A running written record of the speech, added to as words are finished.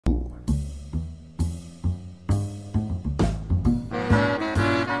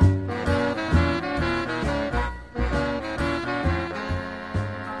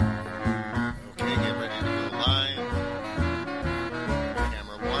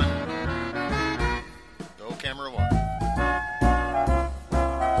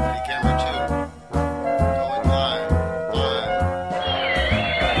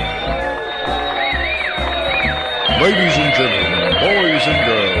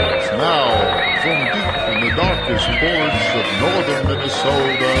these forests of northern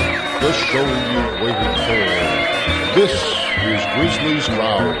Minnesota, the show you've waited for. This is Grizzly's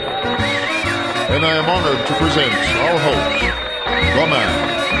Growl. And I am honored to present our host, the man,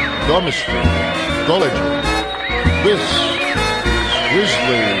 the mystery, the legend. This is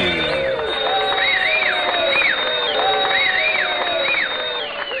Grizzly.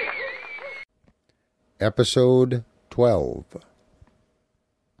 Episode 12.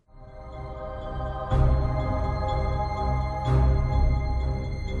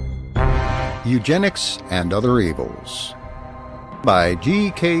 Eugenics and Other Evils by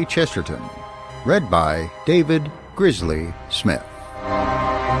G.K. Chesterton. Read by David Grizzly Smith.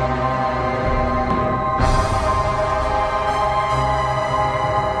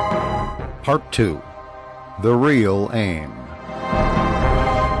 Part 2. The Real Aim.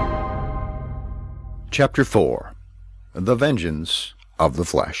 Chapter 4. The Vengeance of the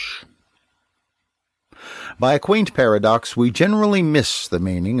Flesh. By a quaint paradox, we generally miss the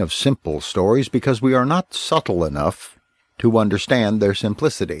meaning of simple stories because we are not subtle enough to understand their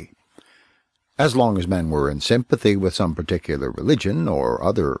simplicity. As long as men were in sympathy with some particular religion or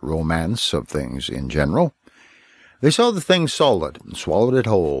other romance of things in general, they saw the thing solid and swallowed it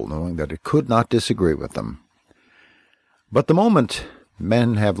whole, knowing that it could not disagree with them. But the moment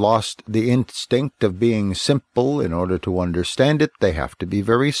men have lost the instinct of being simple in order to understand it, they have to be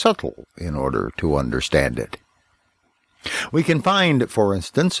very subtle in order to understand it. We can find, for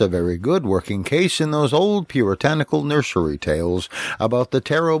instance, a very good working case in those old puritanical nursery tales about the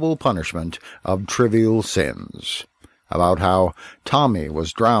terrible punishment of trivial sins, about how Tommy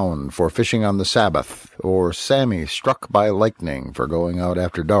was drowned for fishing on the Sabbath, or Sammy struck by lightning for going out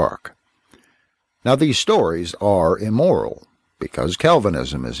after dark. Now, these stories are immoral, because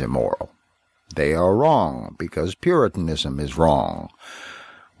Calvinism is immoral. They are wrong, because Puritanism is wrong.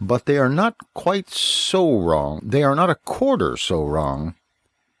 But they are not quite so wrong. They are not a quarter so wrong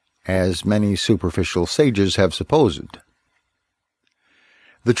as many superficial sages have supposed.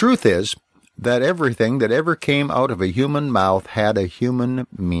 The truth is that everything that ever came out of a human mouth had a human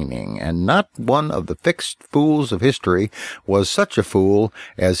meaning, and not one of the fixed fools of history was such a fool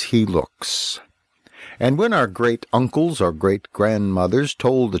as he looks. And when our great-uncles or great-grandmothers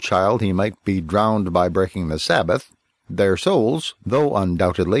told the child he might be drowned by breaking the Sabbath, their souls, though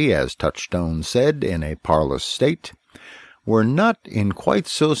undoubtedly, as Touchstone said, in a parlous state, were not in quite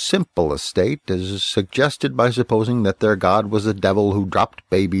so simple a state as is suggested by supposing that their God was a devil who dropped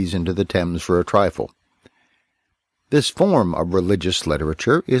babies into the Thames for a trifle. This form of religious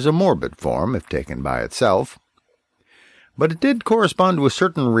literature is a morbid form, if taken by itself, but it did correspond to a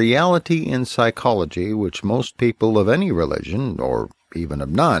certain reality in psychology which most people of any religion, or even of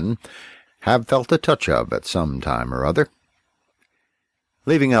none, have felt a touch of at some time or other.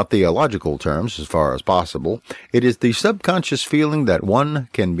 Leaving out theological terms as far as possible, it is the subconscious feeling that one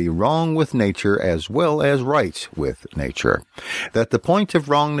can be wrong with nature as well as right with nature, that the point of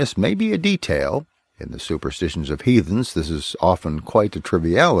wrongness may be a detail. In the superstitions of heathens, this is often quite a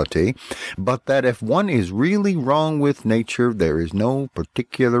triviality, but that if one is really wrong with nature, there is no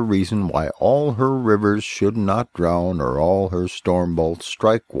particular reason why all her rivers should not drown or all her storm bolts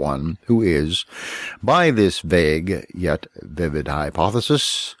strike one who is, by this vague yet vivid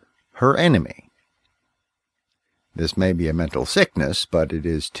hypothesis, her enemy. This may be a mental sickness, but it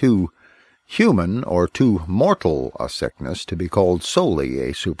is too human or too mortal a sickness to be called solely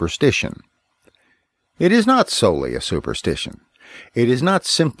a superstition. It is not solely a superstition. It is not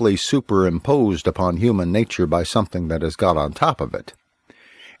simply superimposed upon human nature by something that has got on top of it.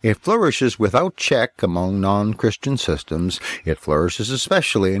 It flourishes without check among non-Christian systems. It flourishes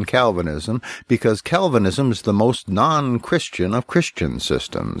especially in Calvinism, because Calvinism is the most non-Christian of Christian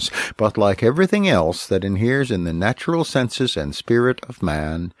systems. But like everything else that inheres in the natural senses and spirit of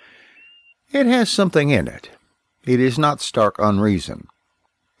man, it has something in it. It is not stark unreason.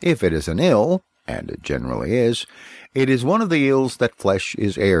 If it is an ill, and it generally is, it is one of the ills that flesh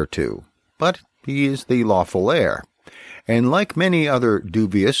is heir to, but he is the lawful heir, and like many other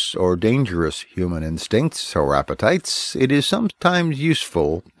dubious or dangerous human instincts or appetites, it is sometimes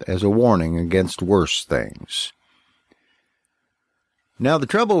useful as a warning against worse things. Now, the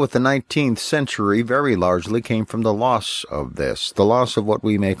trouble with the 19th century very largely came from the loss of this, the loss of what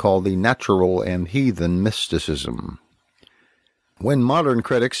we may call the natural and heathen mysticism. When modern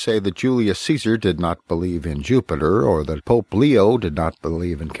critics say that Julius Caesar did not believe in Jupiter, or that Pope Leo did not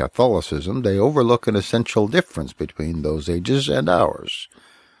believe in Catholicism, they overlook an essential difference between those ages and ours.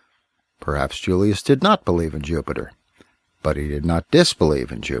 Perhaps Julius did not believe in Jupiter, but he did not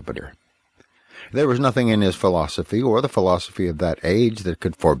disbelieve in Jupiter. There was nothing in his philosophy or the philosophy of that age that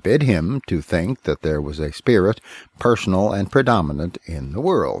could forbid him to think that there was a spirit, personal and predominant, in the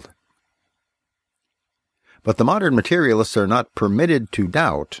world. But the modern materialists are not permitted to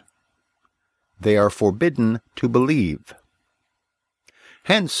doubt. They are forbidden to believe.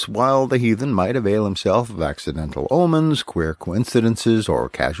 Hence, while the heathen might avail himself of accidental omens, queer coincidences, or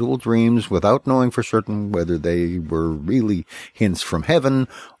casual dreams without knowing for certain whether they were really hints from heaven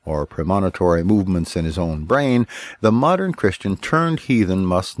or premonitory movements in his own brain, the modern Christian turned heathen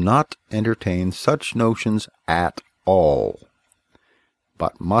must not entertain such notions at all,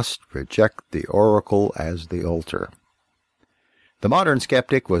 but must reject the oracle as the altar. The modern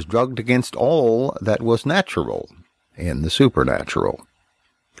skeptic was drugged against all that was natural in the supernatural.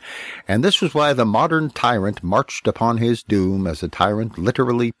 And this was why the modern tyrant marched upon his doom as a tyrant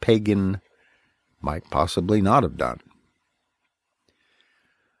literally pagan might possibly not have done.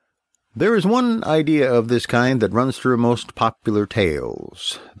 There is one idea of this kind that runs through most popular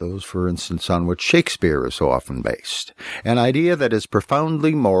tales, those, for instance, on which Shakespeare is so often based, an idea that is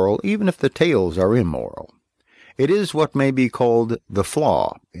profoundly moral even if the tales are immoral. It is what may be called the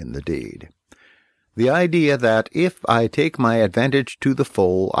flaw in the deed. The idea that if I take my advantage to the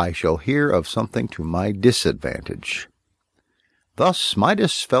full, I shall hear of something to my disadvantage. Thus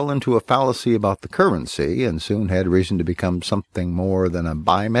Midas fell into a fallacy about the currency, and soon had reason to become something more than a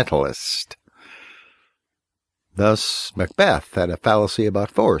bimetallist. Thus Macbeth had a fallacy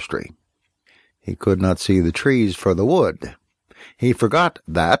about forestry. He could not see the trees for the wood. He forgot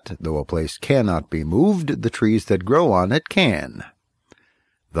that, though a place cannot be moved, the trees that grow on it can.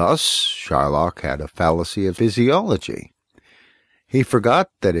 Thus, Shylock had a fallacy of physiology. He forgot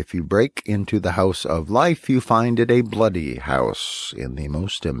that if you break into the house of life, you find it a bloody house, in the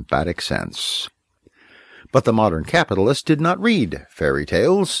most emphatic sense. But the modern capitalist did not read fairy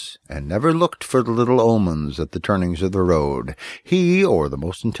tales, and never looked for the little omens at the turnings of the road. He, or the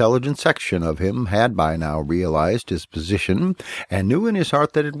most intelligent section of him, had by now realized his position, and knew in his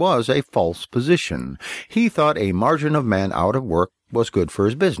heart that it was a false position. He thought a margin of men out of work was good for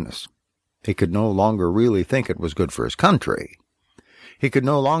his business. He could no longer really think it was good for his country. He could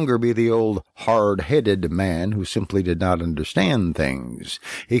no longer be the old hard-headed man who simply did not understand things.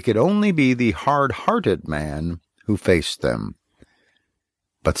 He could only be the hard-hearted man who faced them.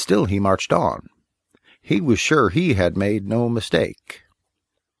 But still he marched on. He was sure he had made no mistake.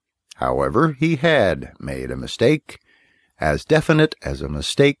 However, he had made a mistake, as definite as a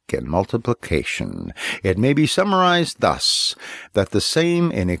mistake in multiplication. It may be summarized thus, that the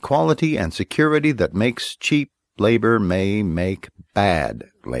same inequality and security that makes cheap labor may make bad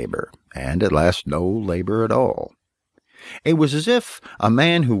labor, and at last no labor at all. It was as if a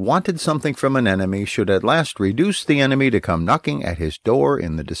man who wanted something from an enemy should at last reduce the enemy to come knocking at his door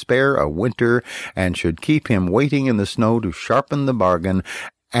in the despair of winter, and should keep him waiting in the snow to sharpen the bargain,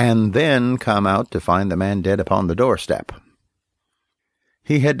 and then come out to find the man dead upon the doorstep.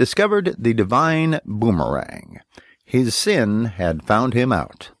 He had discovered the divine boomerang. His sin had found him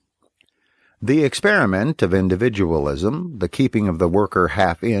out. The experiment of individualism, the keeping of the worker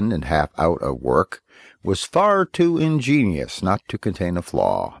half in and half out of work, was far too ingenious not to contain a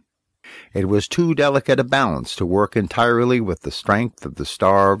flaw. It was too delicate a balance to work entirely with the strength of the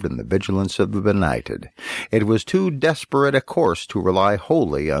starved and the vigilance of the benighted. It was too desperate a course to rely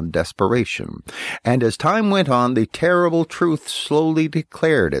wholly on desperation. And as time went on, the terrible truth slowly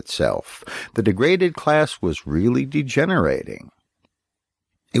declared itself. The degraded class was really degenerating.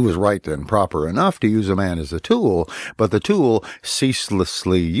 It was right and proper enough to use a man as a tool, but the tool,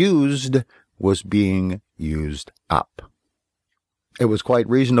 ceaselessly used, was being used up. It was quite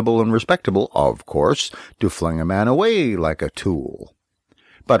reasonable and respectable, of course, to fling a man away like a tool.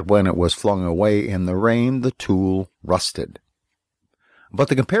 But when it was flung away in the rain, the tool rusted. But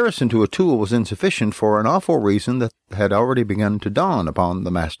the comparison to a tool was insufficient for an awful reason that had already begun to dawn upon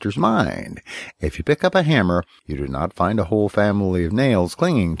the master's mind. If you pick up a hammer, you do not find a whole family of nails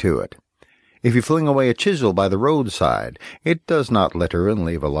clinging to it. If you fling away a chisel by the roadside, it does not litter and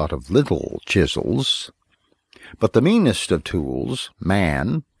leave a lot of little chisels. But the meanest of tools,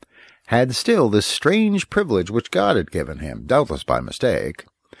 man, had still this strange privilege which God had given him, doubtless by mistake.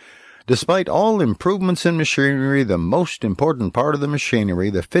 Despite all improvements in machinery, the most important part of the machinery,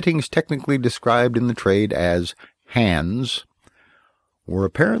 the fittings technically described in the trade as hands, were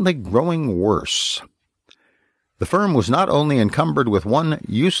apparently growing worse. The firm was not only encumbered with one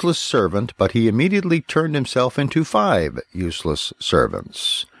useless servant, but he immediately turned himself into 5 useless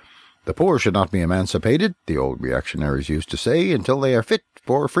servants. The poor should not be emancipated, the old reactionaries used to say, until they are fit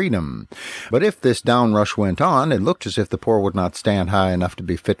for freedom. But if this downrush went on, it looked as if the poor would not stand high enough to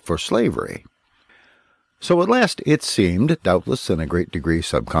be fit for slavery. So at last it seemed, doubtless in a great degree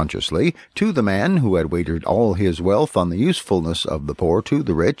subconsciously, to the man who had wagered all his wealth on the usefulness of the poor to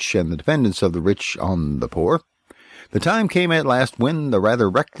the rich, and the dependence of the rich on the poor, the time came at last when the rather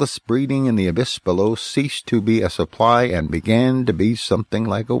reckless breeding in the abyss below ceased to be a supply and began to be something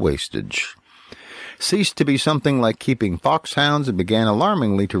like a wastage. Ceased to be something like keeping foxhounds and began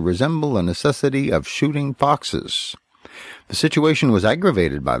alarmingly to resemble a necessity of shooting foxes. The situation was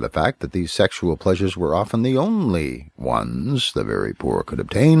aggravated by the fact that these sexual pleasures were often the only ones the very poor could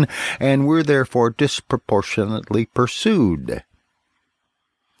obtain, and were therefore disproportionately pursued,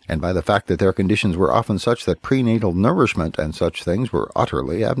 and by the fact that their conditions were often such that prenatal nourishment and such things were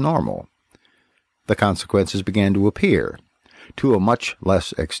utterly abnormal. The consequences began to appear, to a much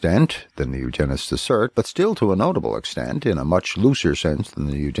less extent than the eugenists assert, but still to a notable extent, in a much looser sense than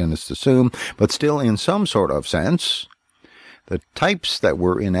the eugenists assume, but still in some sort of sense. The types that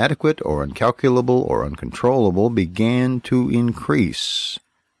were inadequate or incalculable or uncontrollable began to increase.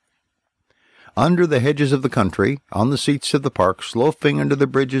 Under the hedges of the country, on the seats of the parks, loafing under the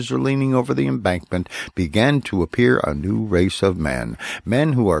bridges or leaning over the embankment, began to appear a new race of men,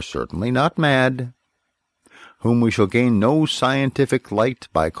 men who are certainly not mad, whom we shall gain no scientific light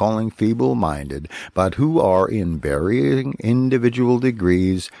by calling feeble-minded, but who are in varying individual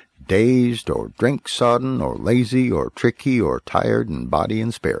degrees dazed or drink-sodden or lazy or tricky or tired in body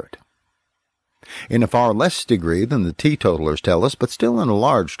and spirit. In a far less degree than the teetotalers tell us, but still in a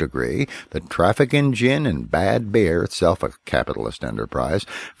large degree, the traffic in gin and bad beer, itself a capitalist enterprise,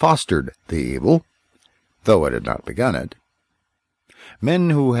 fostered the evil, though it had not begun it.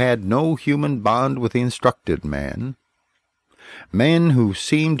 Men who had no human bond with the instructed man, men who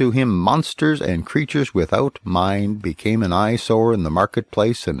seemed to him monsters and creatures without mind, became an eyesore in the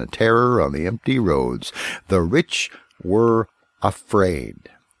marketplace and a terror on the empty roads. The rich were afraid.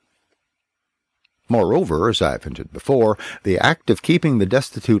 Moreover, as I have hinted before, the act of keeping the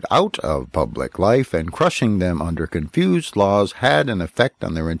destitute out of public life and crushing them under confused laws had an effect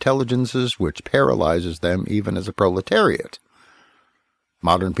on their intelligences which paralyzes them even as a proletariat.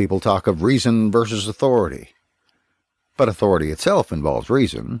 Modern people talk of reason versus authority. But authority itself involves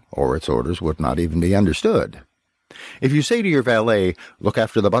reason, or its orders would not even be understood. If you say to your valet, "Look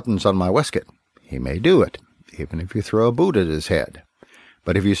after the buttons on my waistcoat," he may do it, even if you throw a boot at his head.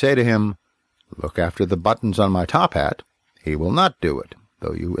 But if you say to him, "Look after the buttons on my top hat," he will not do it,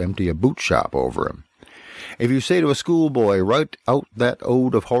 though you empty a boot shop over him. If you say to a schoolboy, "Write out that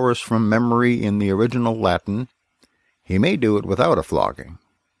ode of Horace from memory in the original Latin," he may do it without a flogging.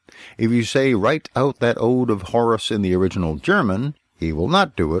 If you say, "Write out that ode of Horace in the original German," he will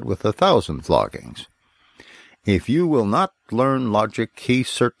not do it with 1,000 floggings. If you will not learn logic, he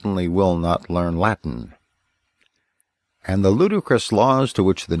certainly will not learn Latin. And the ludicrous laws to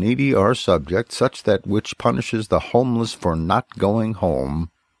which the needy are subject, such that which punishes the homeless for not going home,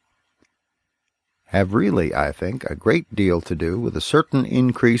 have really, I think, a great deal to do with a certain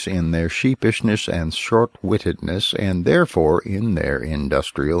increase in their sheepishness and short-wittedness, and therefore in their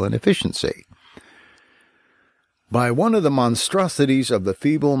industrial inefficiency. By one of the monstrosities of the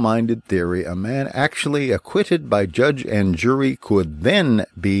feeble-minded theory, a man actually acquitted by judge and jury could then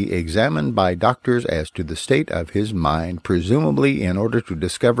be examined by doctors as to the state of his mind, presumably in order to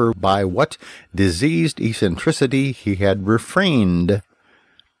discover by what diseased eccentricity he had refrained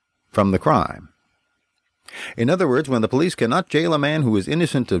from the crime. In other words, when the police cannot jail a man who is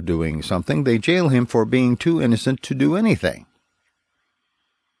innocent of doing something, they jail him for being too innocent to do anything.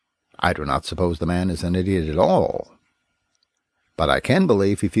 I do not suppose the man is an idiot at all, but I can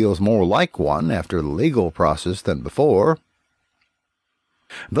believe he feels more like one after the legal process than before.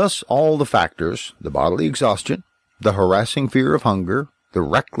 Thus all the factors, the bodily exhaustion, the harassing fear of hunger, the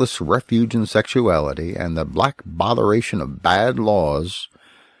reckless refuge in sexuality, and the black botheration of bad laws,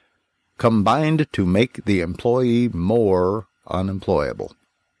 combined to make the employee more unemployable.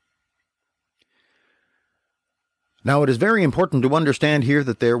 Now, it is very important to understand here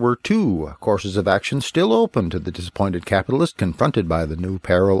that there were two courses of action still open to the disappointed capitalist confronted by the new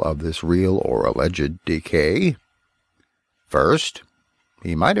peril of this real or alleged decay. First,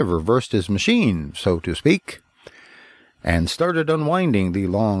 he might have reversed his machine, so to speak, and started unwinding the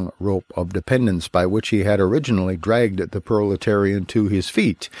long rope of dependence by which he had originally dragged the proletarian to his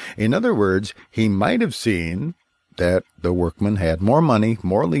feet. In other words, he might have seen that the workman had more money,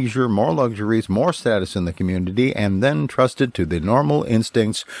 more leisure, more luxuries, more status in the community, and then trusted to the normal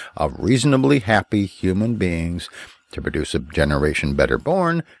instincts of reasonably happy human beings to produce a generation better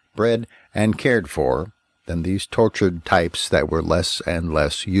born, bred, and cared for than these tortured types that were less and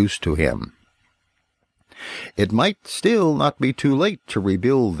less used to him. It might still not be too late to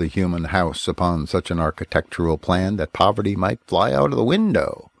rebuild the human house upon such an architectural plan that poverty might fly out of the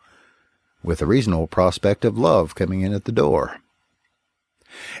window, with a reasonable prospect of love coming in at the door.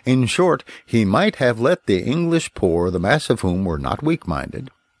 In short, he might have let the English poor, the mass of whom were not weak-minded,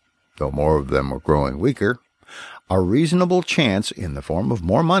 though more of them were growing weaker, a reasonable chance, in the form of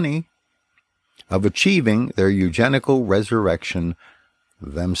more money, of achieving their eugenical resurrection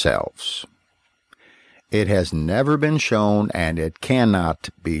themselves. It has never been shown, and it cannot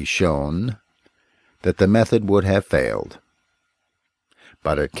be shown, that the method would have failed.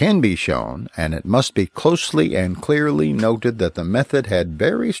 But it can be shown, and it must be closely and clearly noted, that the method had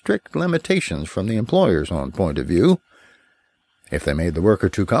very strict limitations from the employer's own point of view. If they made the worker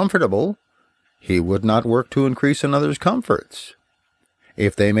too comfortable, he would not work to increase another's comforts.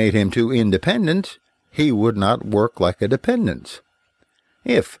 If they made him too independent, he would not work like a dependent.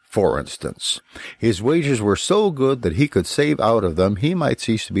 If, for instance, his wages were so good that he could save out of them, he might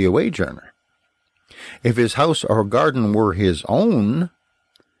cease to be a wage earner. If his house or garden were his own,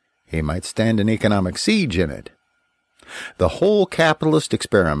 he might stand an economic siege in it. The whole capitalist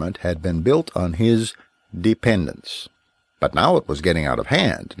experiment had been built on his dependence. But now it was getting out of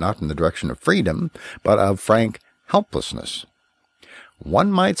hand, not in the direction of freedom, but of frank helplessness.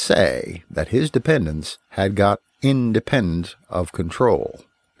 One might say that his dependence had got independent of control.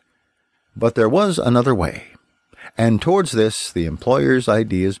 But there was another way, and towards this the employer's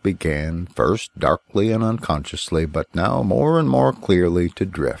ideas began, first darkly and unconsciously, but now more and more clearly to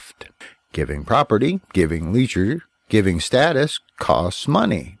drift. Giving property, giving leisure, giving status costs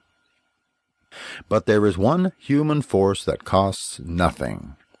money. But there is one human force that costs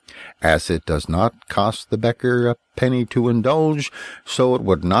nothing. As it does not cost the beggar a penny to indulge, so it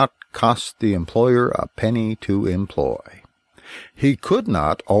would not cost the employer a penny to employ. He could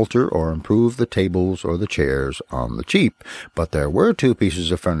not alter or improve the tables or the chairs on the cheap, but there were two pieces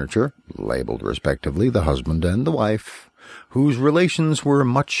of furniture, labeled respectively the husband and the wife, whose relations were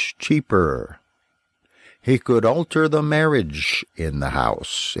much cheaper. He could alter the marriage in the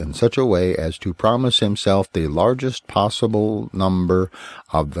house in such a way as to promise himself the largest possible number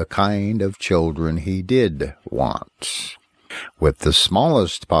of the kind of children he did want, with the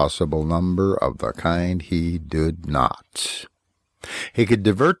smallest possible number of the kind he did not. He could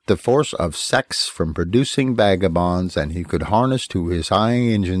divert the force of sex from producing vagabonds, and he could harness to his high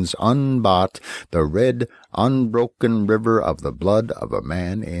engines unbought the red, unbroken river of the blood of a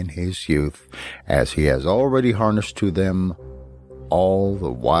man in his youth, as he has already harnessed to them all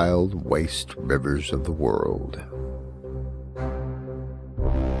the wild waste rivers of the world.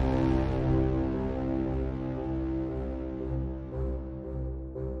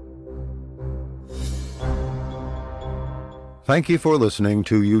 Thank you for listening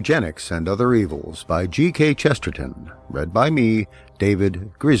to Eugenics and Other Evils by G.K. Chesterton, read by me,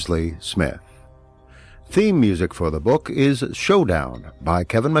 David Grizzly Smith. Theme music for the book is Showdown by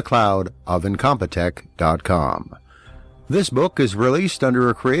Kevin MacLeod of Incompetech.com. This book is released under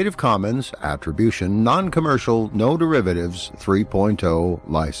a Creative Commons Attribution, Non-Commercial, No Derivatives 3.0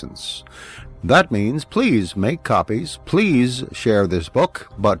 license. That means please make copies, please share this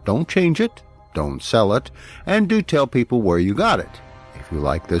book, but don't change it, don't sell it, and do tell people where you got it. If you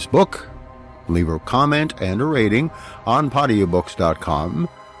like this book, leave a comment and a rating on podiobooks.com,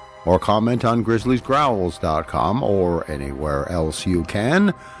 or comment on grizzliesgrowls.com, or anywhere else you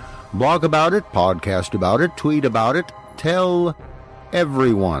can. Blog about it, podcast about it, tweet about it, tell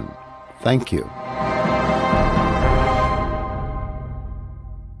everyone. Thank you.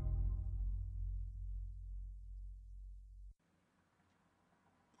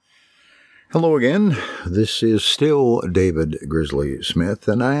 Hello again. This is still David Grizzly Smith,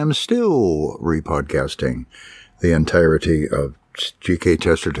 and I am still repodcasting the entirety of G.K.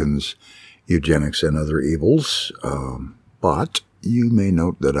 Chesterton's Eugenics and Other Evils. But you may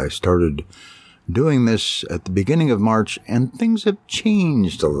note that I started doing this at the beginning of March, and things have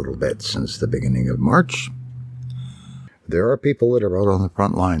changed a little bit since the beginning of March. There are people that are out on the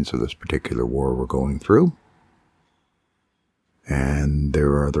front lines of this particular war we're going through. And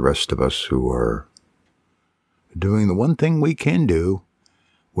there are the rest of us who are doing the one thing we can do,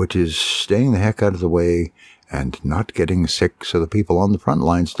 which is staying the heck out of the way and not getting sick so the people on the front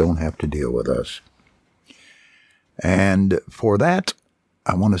lines don't have to deal with us. And for that,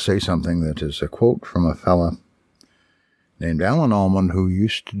 I want to say something that is a quote from a fella named Alan Allman, who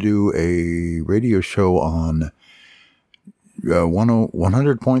used to do a radio show on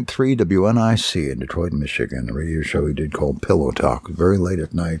 100.3 WNIC in Detroit, Michigan, a radio show he did called Pillow Talk, very late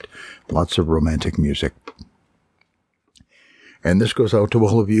at night, lots of romantic music. And this goes out to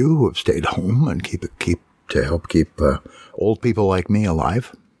all of you who have stayed home and keep to help keep old people like me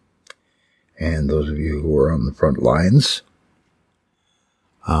alive. And those of you who are on the front lines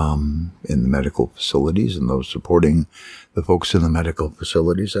in the medical facilities and those supporting the folks in the medical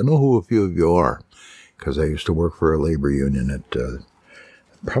facilities. I know who a few of you are, because I used to work for a labor union at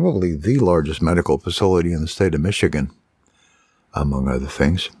probably the largest medical facility in the state of Michigan, among other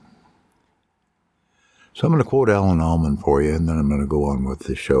things. So I'm going to quote Alan Allman for you, and then I'm going to go on with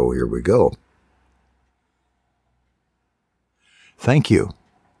the show. Here we go. Thank you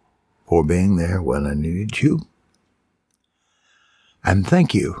for being there when I needed you. And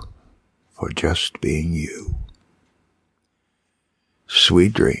thank you for just being you.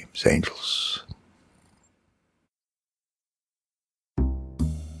 Sweet dreams, angels.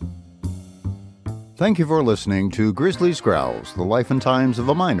 Thank you for listening to Grizzly's Growls, the life and times of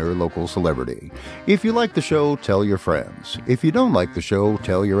a minor local celebrity. If you like the show, tell your friends. If you don't like the show,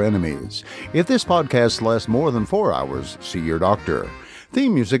 tell your enemies. If this podcast lasts more than 4 hours, see your doctor.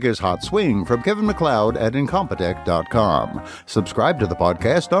 Theme music is Hot Swing from Kevin MacLeod at Incompetech.com. Subscribe to the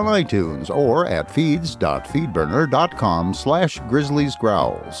podcast on iTunes or at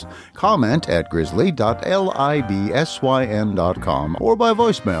feeds.feedburner.com/grizzliesgrowls. Comment at grizzly.libsyn.com or by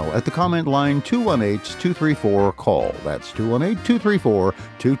voicemail at the comment line 218-234-CALL. That's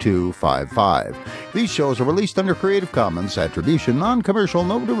 218-234-2255. These shows are released under Creative Commons Attribution, Non-Commercial,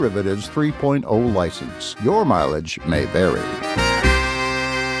 No Derivatives 3.0 license. Your mileage may vary.